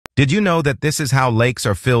Did you know that this is how lakes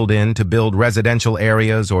are filled in to build residential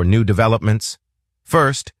areas or new developments?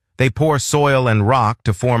 First, they pour soil and rock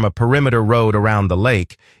to form a perimeter road around the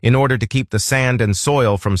lake in order to keep the sand and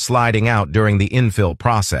soil from sliding out during the infill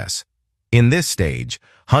process. In this stage,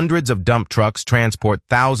 hundreds of dump trucks transport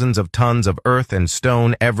thousands of tons of earth and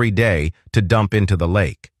stone every day to dump into the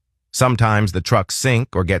lake. Sometimes the trucks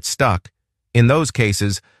sink or get stuck. In those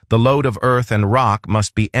cases, the load of earth and rock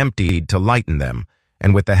must be emptied to lighten them,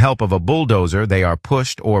 and with the help of a bulldozer, they are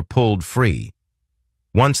pushed or pulled free.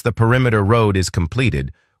 Once the perimeter road is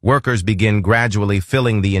completed, workers begin gradually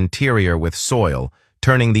filling the interior with soil,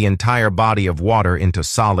 turning the entire body of water into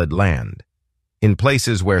solid land. In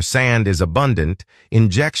places where sand is abundant,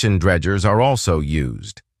 injection dredgers are also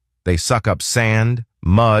used. They suck up sand,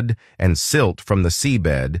 mud, and silt from the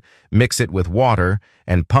seabed, mix it with water,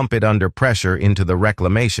 and pump it under pressure into the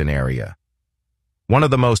reclamation area. One of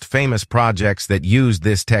the most famous projects that used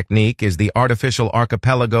this technique is the artificial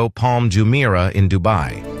archipelago Palm Jumeirah in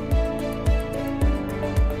Dubai.